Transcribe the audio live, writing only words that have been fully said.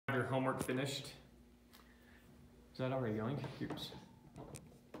homework finished. Is that already going? Oops.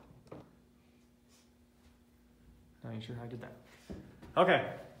 Not even sure how I did that. Okay.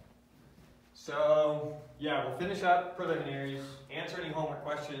 So, yeah, we'll finish up preliminaries, answer any homework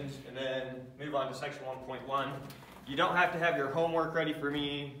questions, and then move on to section 1.1. You don't have to have your homework ready for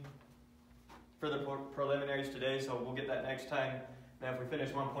me for the preliminaries today, so we'll get that next time. Now, if we finish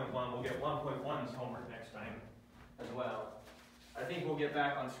 1.1, we'll get 1.1's homework next time as well. I think we'll get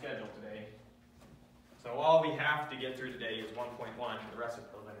back on schedule today. So all we have to get through today is 1.1 and the rest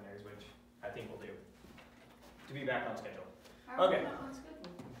of preliminaries, which I think we'll do to be back on schedule. How are we not on schedule?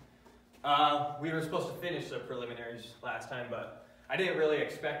 We were supposed to finish the preliminaries last time, but I didn't really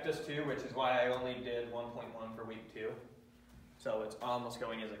expect us to, which is why I only did 1.1 for week 2. So it's almost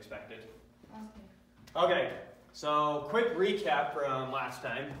going as expected. Okay, so quick recap from last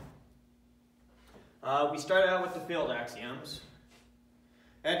time. We started out with the field axioms.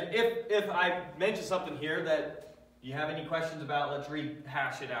 And if I mention something here that you have any questions about, let's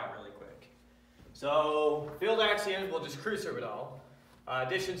rehash it out really quick. So field axioms, we'll just cruise through it all.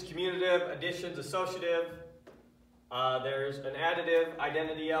 Addition's commutative, addition's associative. There's an additive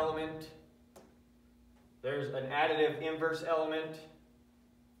identity element. There's an additive inverse element.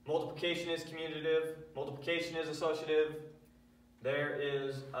 Multiplication is commutative. Multiplication is associative. There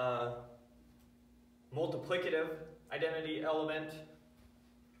is a multiplicative identity element.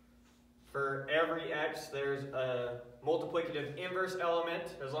 For every x, there's a multiplicative inverse element,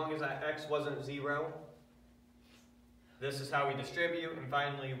 as long as that x wasn't 0. This is how we distribute, and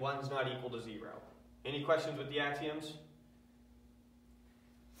finally, 1's not equal to 0. Any questions with the axioms?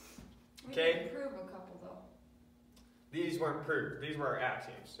 Okay. We didn't prove a couple, though. These weren't proved. These were our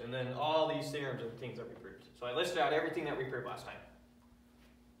axioms. And then all these theorems are things that we proved. So I listed out everything that we proved last time.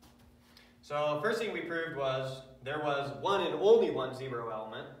 So first thing we proved was there was one and only one 0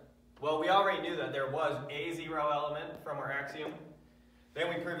 element. Well, we already knew that there was a 0 element from our axiom. Then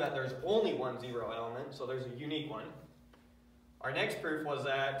we proved that there's only one 0 element, so there's a unique one. Our next proof was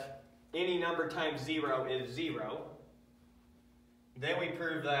that any number times 0 is 0. Then we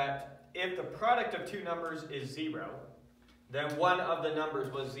proved that if the product of two numbers is 0, then one of the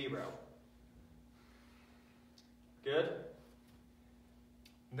numbers was 0. Good?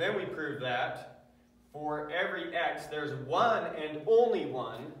 Then we proved that for every x, there's one and only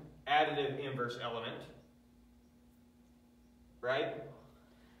one additive inverse element, right?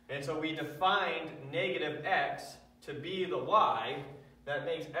 And so we defined negative x to be the y that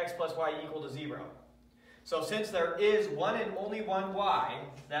makes x plus y equal to 0. So since there is one and only one y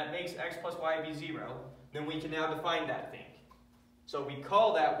that makes x plus y be 0, then we can now define that thing. So we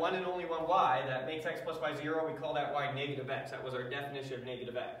call that one and only one y that makes x plus y 0, we call that y negative x. That was our definition of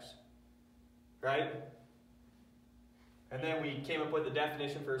negative x, right? And then we came up with the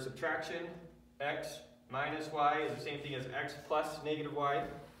definition for subtraction. X minus y is the same thing as x plus negative y.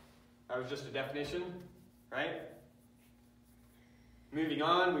 That was just a definition, right? Moving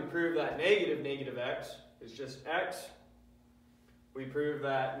on, we proved that negative x is just x. We proved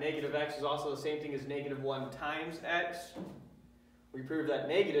that negative x is also the same thing as negative 1 times x. We proved that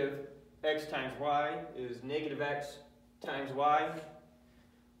negative x times y is negative x times y.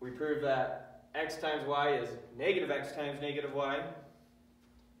 We proved that x times y is negative x times negative y.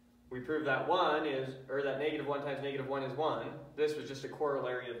 We proved that that negative 1 times negative 1 is 1. This was just a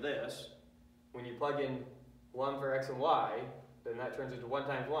corollary of this. When you plug in 1 for x and y, then that turns into 1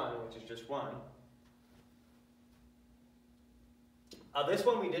 times 1, which is just 1. This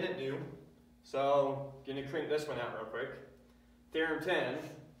one we didn't do, so I'm going to crank this one out real quick. Theorem 10.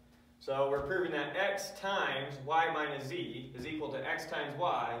 So we're proving that x times y minus z is equal to x times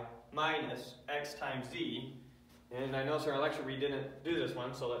y minus x times z. And I noticed in our lecture we didn't do this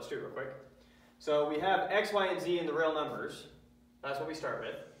one, so let's do it real quick. So we have x, y, and z in the real numbers. That's what we start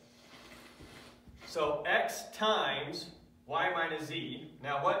with. So x times y minus z.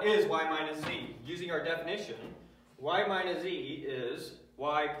 Now what is y minus z? Using our definition, y minus z is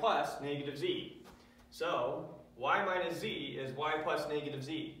y plus negative z. So y minus z is y plus negative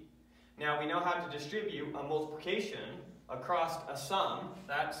z. Now we know how to distribute a multiplication across a sum.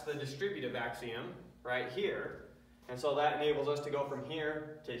 That's the distributive axiom right here. And so that enables us to go from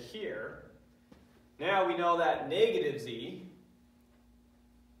here to here. Now we know that negative z,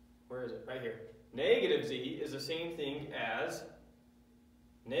 where is it? Right here. Negative z is the same thing as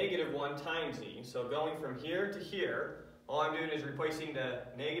negative 1 times z. So going from here to here, all I'm doing is replacing the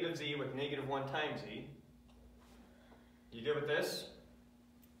negative z with negative 1 times z. You good with this?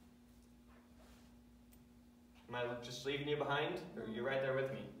 Am I just leaving you behind? Or are you right there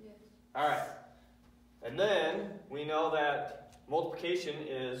with me? Yes. All right. And then we know that multiplication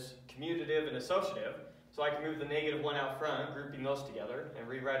is commutative and associative, so I can move the negative 1 out front, grouping those together, and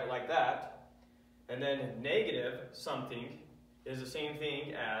rewrite it like that. And then negative something is the same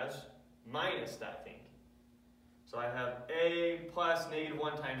thing as minus that thing. So I have a plus negative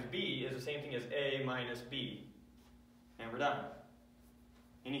 1 times b is the same thing as a minus b. And we're done.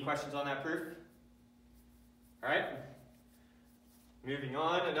 Any questions on that proof? All right. Moving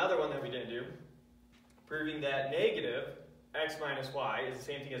on, another one that we didn't do. Proving that negative x minus y is the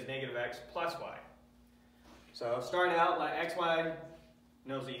same thing as negative x plus y. So starting out, let x, y,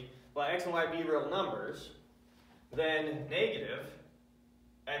 no z, let x and y be real numbers, then negative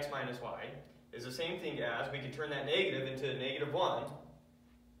x minus y is the same thing as, we can turn that negative into a negative 1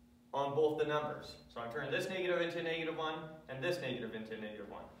 on both the numbers. So I'm turning this negative into a negative 1 and this negative into a negative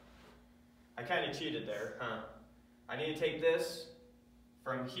 1. I kind of cheated there, huh? I need to take this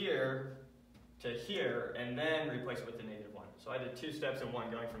from here to here and then replace it with the negative 1. So I did 2 steps in one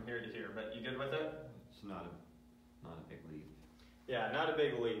going from here to here, but you good with it? It's not a big leap. Yeah, not a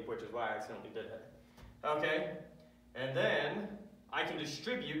big leap, which is why I accidentally did it. Okay, and then I can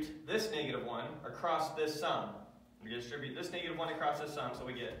distribute this negative 1 across this sum. We distribute this negative 1 across this sum, so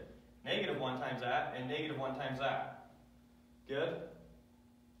we get negative 1 times that and negative 1 times that. Good?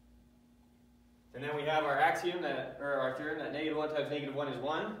 And then we have our axiom, or our theorem, that negative 1 times negative 1 is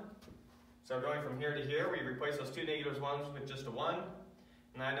 1. So going from here to here, we replace those 2 negative 1s with just a 1.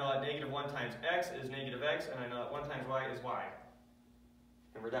 And I know that negative 1 times x is negative x, and I know that 1 times y is y.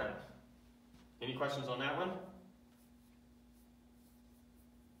 And we're done. Any questions on that one?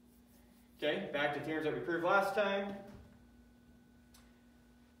 Okay, back to theorems that we proved last time.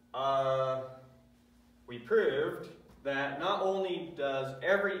 We proved that not only does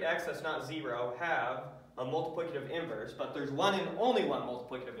every x that's not 0 have a multiplicative inverse, but there's one and only one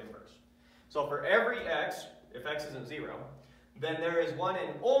multiplicative inverse. So for every x, if x isn't 0, then there is one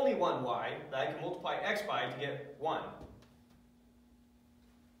and only one y that I can multiply x by to get 1.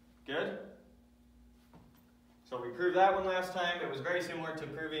 Good? So we proved that one last time. It was very similar to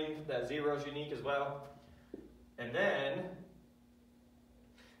proving that 0 is unique as well. And then,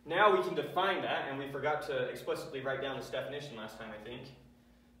 now we can define that, and we forgot to explicitly write down this definition last time, I think.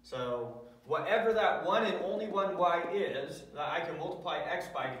 So, whatever that one and only one y is, that I can multiply x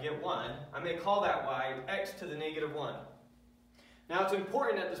by to get 1, I'm going to call that y x to the negative 1. Now it's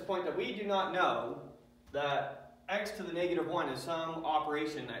important at this point that we do not know that x to the negative 1 is some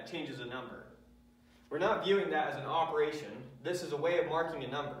operation that changes a number. We're not viewing that as an operation. This is a way of marking a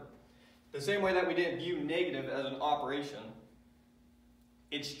number. The same way that we didn't view negative as an operation,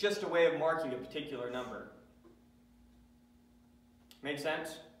 it's just a way of marking a particular number. Make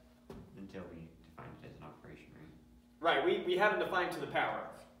sense? Until we define it as an operation, right? Right, we haven't defined to the power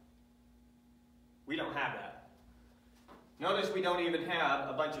of. We don't have that. Notice we don't even have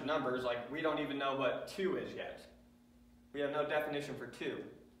a bunch of numbers, like we don't even know what 2 is yet. We have no definition for 2.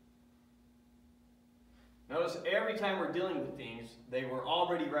 Notice every time we're dealing with things, they were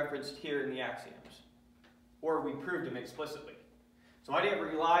already referenced here in the axioms. Or we proved them explicitly. So I didn't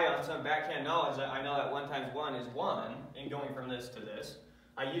rely on some backhand knowledge that I know that 1 times 1 is 1, and going from this to this.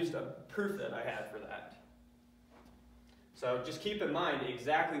 I used a proof that I had for that. So just keep in mind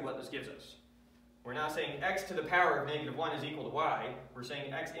exactly what this gives us. We're not saying x to the power of negative 1 is equal to y. We're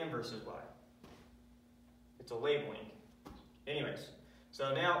saying x inverse is y. It's a labeling. Anyways,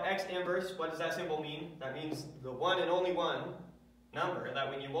 so now x inverse, what does that symbol mean? That means the one and only one number that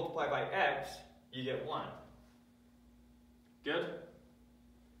when you multiply by x, you get 1. Good?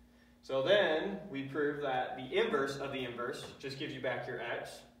 So then we prove that the inverse of the inverse just gives you back your x.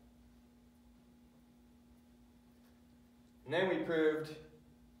 And then we proved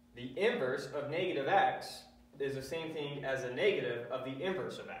the inverse of negative x is the same thing as a negative of the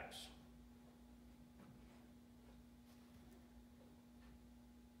inverse of x.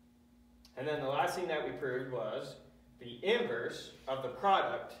 And then the last thing that we proved was the inverse of the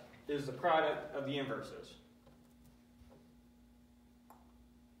product is the product of the inverses.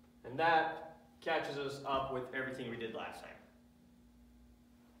 And that catches us up with everything we did last time.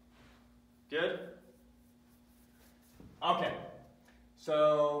 Good? Okay.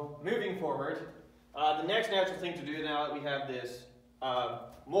 So, moving forward, the next natural thing to do now that we have this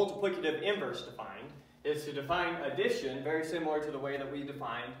multiplicative inverse defined is to define addition very similar to the way that we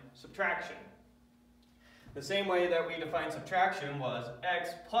defined subtraction. The same way that we defined subtraction was x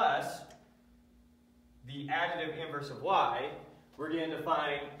plus the additive inverse of y. We're going to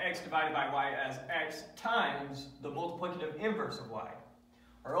define x divided by y as x times the multiplicative inverse of y.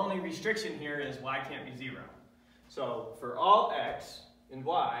 Our only restriction here is y can't be 0. So, for all x and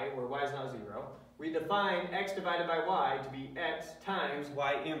y, where y is not 0, we define x divided by y to be x times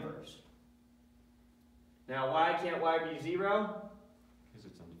y inverse. Now, why can't y be 0? Because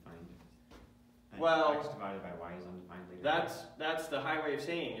it's undefined. And Well, x divided by y is undefined later. That's the high way of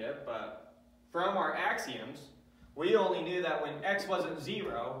saying it, but from our axioms, we only knew that when x wasn't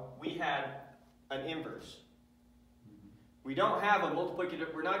 0, we had an inverse. We don't have a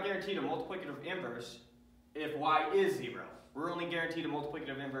multiplicative, we're not guaranteed a multiplicative inverse if y is 0. We're only guaranteed a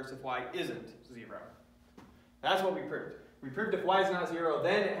multiplicative inverse if y isn't 0. That's what we proved. We proved if y is not 0,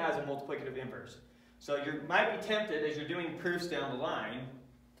 then it has a multiplicative inverse. So you might be tempted, as you're doing proofs down the line,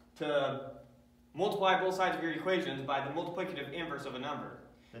 to multiply both sides of your equations by the multiplicative inverse of a number.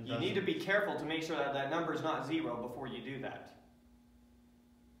 You need to be careful to make sure that that number is not 0 before you do that.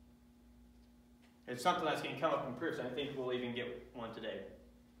 It's something that's going to come up in proofs, and I think we'll even get one today.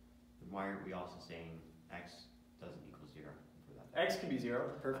 Why aren't we also saying x doesn't equal 0 for that? X can be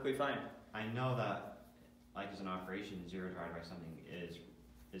 0, perfectly fine. I know that, like as an operation, 0 divided by something is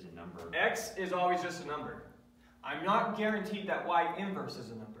a number. X is always just a number. I'm not guaranteed that y inverse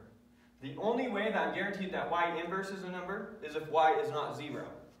is a number. The only way that I'm guaranteed that y inverse is a number is if y is not 0.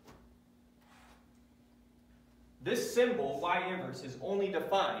 This symbol, y inverse, is only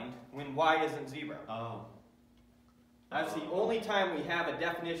defined when y isn't 0. Oh. That's the only time we have a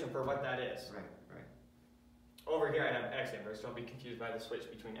definition for what that is. Right, right. Over here I have x inverse. Don't be confused by the switch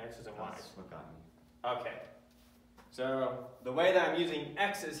between x's and y's. That's what got me. Okay. So the way that I'm using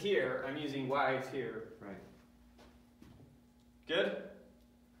x's here, I'm using y's here. Right. Good?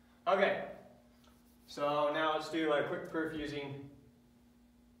 Okay. So now let's do a quick proof using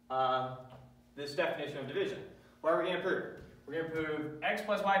this definition of division. What are we going to prove? We're going to prove x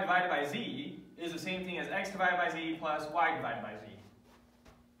plus y divided by z is the same thing as x divided by z plus y divided by z.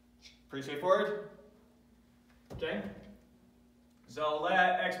 Pretty straightforward? Okay? So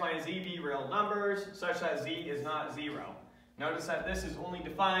let x minus z be real numbers such that z is not 0. Notice that this is only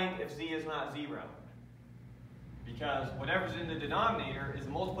defined if z is not 0. Because whatever's in the denominator is a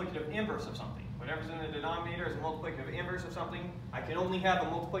multiplicative inverse of something. Whatever's in the denominator is a multiplicative inverse of something. I can only have a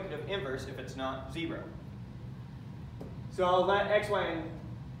multiplicative inverse if it's not 0. So let x, y,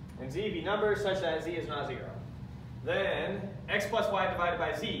 and z be numbers such that z is not 0. Then x plus y divided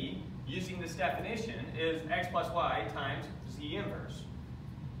by z, using this definition, is x plus y times z inverse.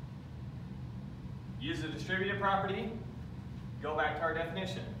 Use the distributive property, go back to our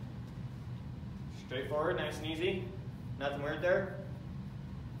definition. Straightforward, nice and easy. Nothing weird there.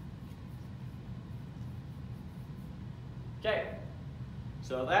 Okay,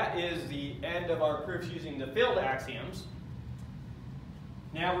 so that is the end of our proofs using the field axioms.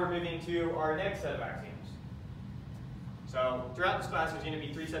 Now we're moving to our next set of axioms. So throughout this class there's going to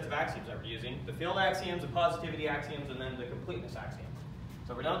be 3 sets of axioms that we're using. The field axioms, the positivity axioms, and then the completeness axiom.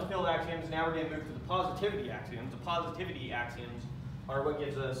 So we're done with the field axioms, now we're going to move to the positivity axioms. The positivity axioms are what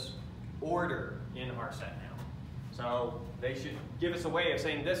gives us order in our set now. So they should give us a way of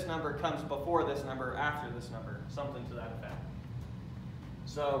saying this number comes before this number, after this number, something to that effect.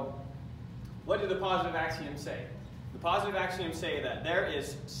 So what do the positive axioms say? The positive axioms say that there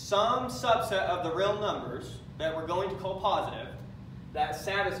is some subset of the real numbers that we're going to call positive that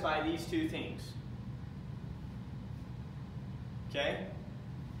satisfy these 2 things. Okay?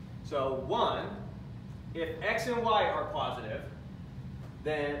 So 1, if x and y are positive,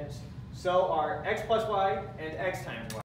 then so are x plus y and x times y.